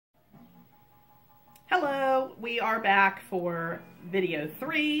we are back for video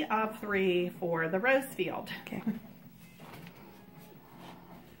 3 of 3 for the rose field. Okay.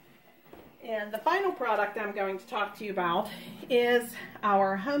 And the final product I'm going to talk to you about is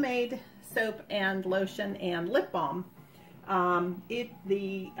our homemade soap and lotion and lip balm.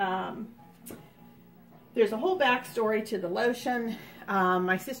 There's a whole backstory to the lotion.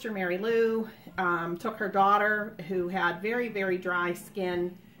 My sister Mary Lou took her daughter, who had very, very dry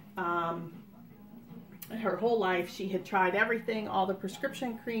skin. Her whole life she had tried everything, all the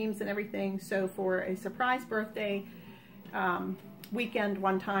prescription creams and everything. So for a surprise birthday weekend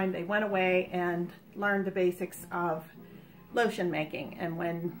one time, they went away and learned the basics of lotion making. And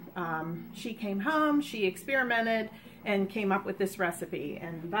when she came home, she experimented and came up with this recipe,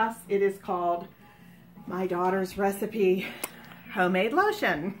 and thus it is called my daughter's recipe homemade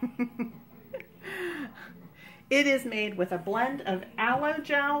lotion. It is made with a blend of aloe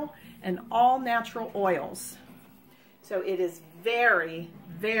gel and all natural oils. So it is very,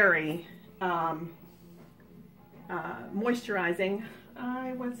 very moisturizing.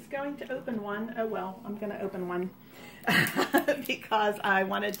 I was going to open one. Oh well, I'm going to open one because I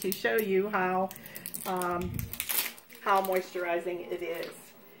wanted to show you how moisturizing it is.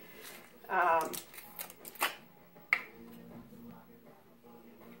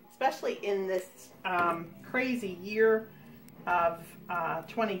 Especially in this crazy year of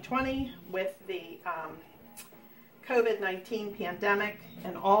 2020 with the COVID-19 pandemic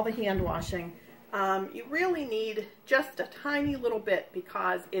and all the hand washing. You really need just a tiny little bit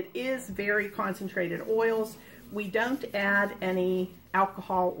because it is very concentrated oils. We don't add any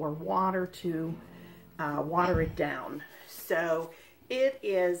alcohol or water to water it down. So it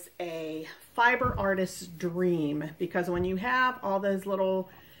is a fiber artist's dream, because when you have all those little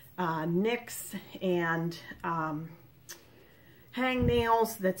nicks and hang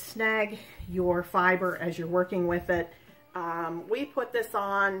nails that snag your fiber as you're working with it, we put this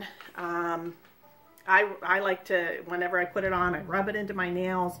on. I like to, whenever I put it on, I rub it into my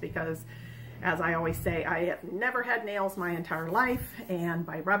nails because, as I always say, I have never had nails my entire life, and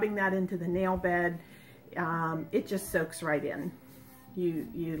by rubbing that into the nail bed, it just soaks right in.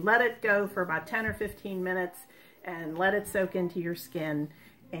 You let it go for about 10 or 15 minutes and let it soak into your skin,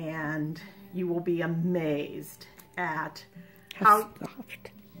 and you will be amazed at how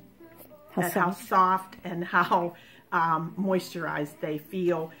soft and how moisturized they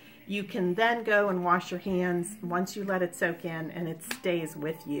feel. You can then go and wash your hands once you let it soak in, and it stays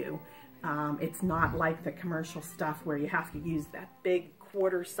with you. It's not like the commercial stuff where you have to use that big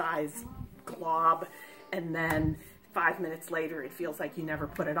quarter-size glob, and then 5 minutes later it feels like you never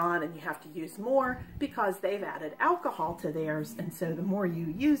put it on and you have to use more because they've added alcohol to theirs, and so the more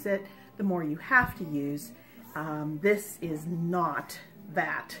you use it, the more you have to use. This is not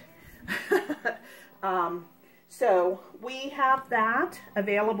that. So we have that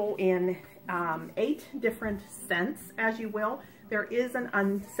available in 8 different scents, as you will. There is an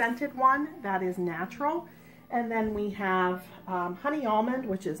unscented one that is natural. And then we have honey almond,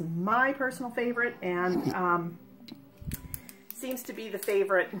 which is my personal favorite, and seems to be the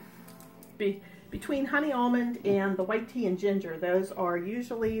favorite between honey almond and the white tea and ginger. Those are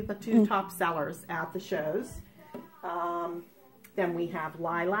usually the 2 top sellers at the shows. Then we have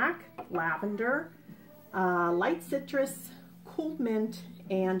lilac, lavender, light citrus, cool mint,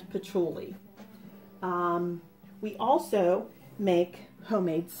 and patchouli. We also make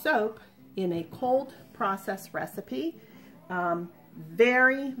homemade soap in a cold process recipe.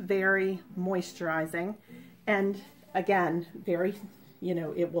 Very, very moisturizing, and again, very,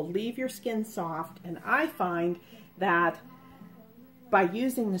 it will leave your skin soft. And I find that by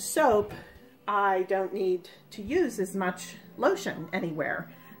using the soap, I don't need to use as much lotion anywhere.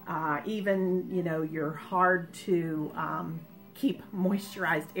 Even, your hard to keep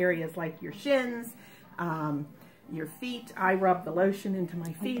moisturized areas like your shins, your feet. I rub the lotion into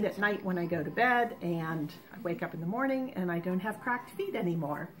my feet at night when I go to bed, and I wake up in the morning and I don't have cracked feet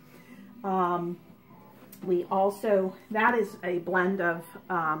anymore. We also, that is a blend of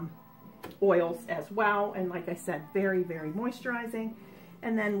oils as well, and like I said, very, very moisturizing.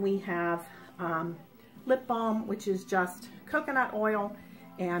 And then we have lip balm, which is just coconut oil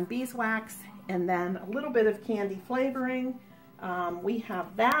and beeswax, and then a little bit of candy flavoring. We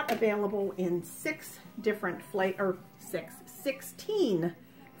have that available in 16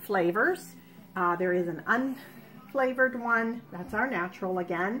 flavors. There is an unflavored one, that's our natural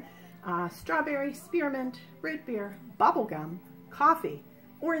again. Strawberry, spearmint, root beer, bubblegum, coffee,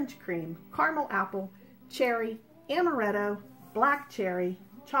 orange cream, caramel apple, cherry, amaretto, black cherry,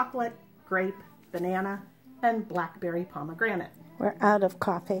 chocolate, grape, banana, and blackberry pomegranate. We're out of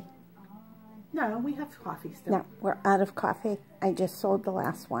coffee. No, we have coffee still. No, we're out of coffee. I just sold the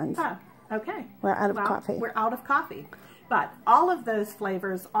last ones. Oh, okay. We're out of coffee. We're out of coffee. But all of those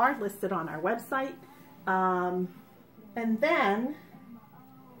flavors are listed on our website. And then,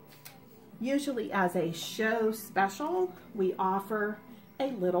 usually as a show special, we offer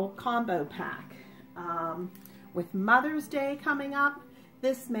a little combo pack. With Mother's Day coming up,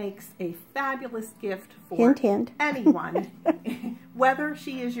 this makes a fabulous gift for hint, hint. anyone, whether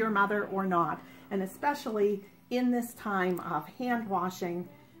she is your mother or not. And especially in this time of hand washing,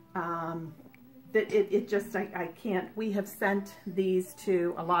 I can't, we have sent these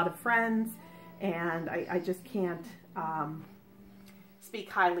to a lot of friends, and I just can't speak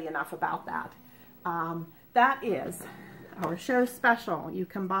highly enough about that. That is our show special. You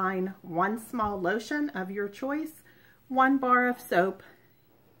combine 1 small lotion of your choice, 1 bar of soap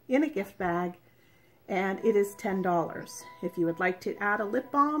in a gift bag, and it is $10. If you would like to add a lip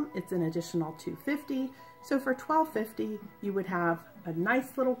balm, it's an additional $2.50. So for $12.50, you would have a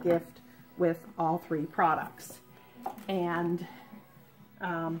nice little gift with all 3 products. And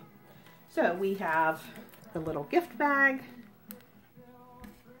so we have the little gift bag,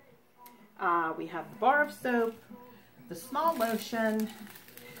 we have the bar of soap, the small lotion.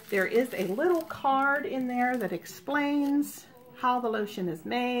 There is a little card in there that explains how the lotion is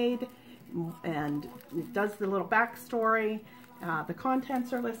made, and it does the little backstory. The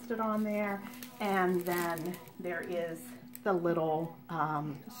contents are listed on there, and then there is the little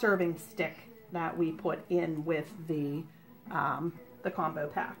serving stick that we put in with the combo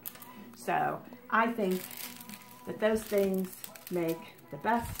pack. So I think that those things make the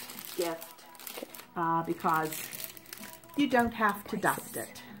best gift because you don't have to dust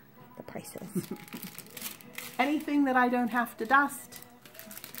it. The prices. Anything that I don't have to dust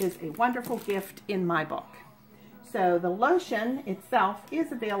is a wonderful gift in my book. So the lotion itself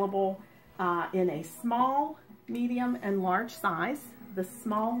is available in a small, medium, and large size. The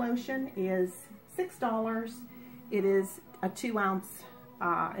small lotion is $6. It is a 2-ounce,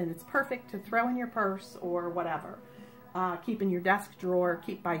 and it's perfect to throw in your purse or whatever. Keep in your desk drawer,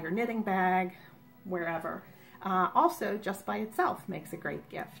 keep by your knitting bag, wherever. Also, just by itself makes a great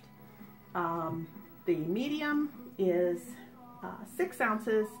gift. The medium is 6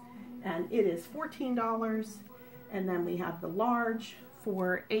 ounces, and it is $14. And then we have the large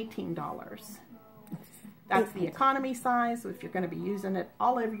for $18. That's the economy size. If you're going to be using it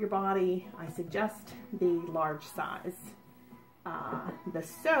all over your body, I suggest the large size. The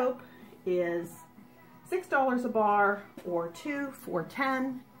soap is $6 a bar, or 2 for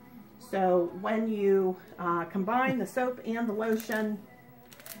 $10. So when you combine the soap and the lotion,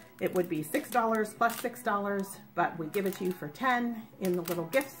 it would be $6 plus $6, but we give it to you for $10 in the little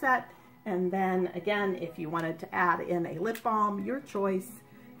gift set. And then again, if you wanted to add in a lip balm, your choice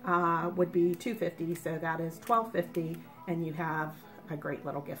would be $2.50, so that is $12.50, and you have a great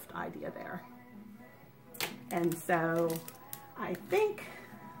little gift idea there. And so I think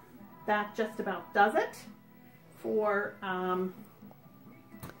that just about does it for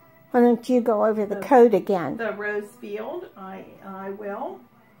why don't you go over the code again? The Rose Field. I will.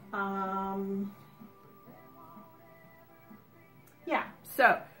 Yeah,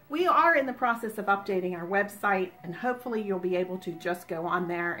 so we are in the process of updating our website, and hopefully you'll be able to just go on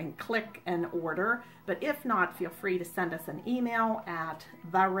there and click and order. But if not, feel free to send us an email at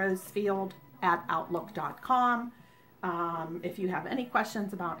therosefield@outlook.com. If you have any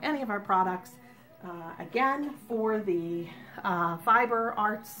questions about any of our products. Again, for the Fiber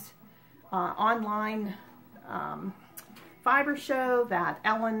Arts online fiber show that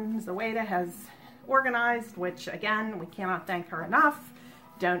Ellen Zaweda has organized, which again, we cannot thank her enough.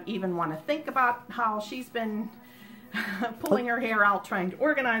 Don't even want to think about how she's been pulling her hair out trying to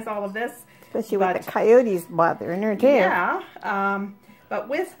organize all of this. Especially with the coyotes bothering her too. Yeah, but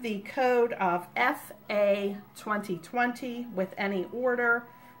with the code of FA2020 with any order,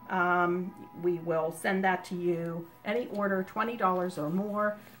 we will send that to you. Any order $20 or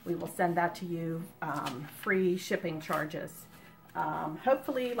more, we will send that to you free shipping charges.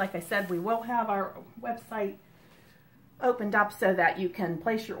 Hopefully, like I said, we will have our website opened up so that you can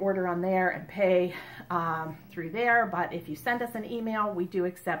place your order on there and pay through there. But if you send us an email, we do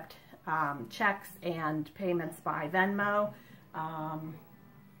accept checks and payments by Venmo.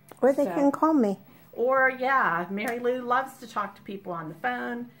 Or they can call me. Or, yeah, Mary Lou loves to talk to people on the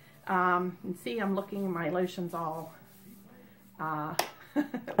phone. And see, I'm looking, my lotion's all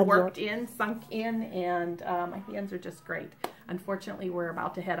worked in, sunk in, and my hands are just great. Unfortunately, we're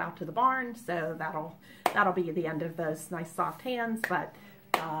about to head out to the barn, so that'll be the end of those nice soft hands. But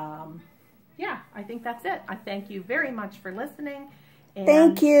yeah, I think that's it. I thank you very much for listening, And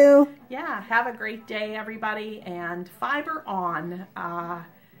thank you. Yeah, have a great day, everybody, and fiber on.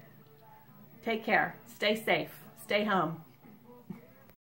 Take care. Stay safe. Stay home.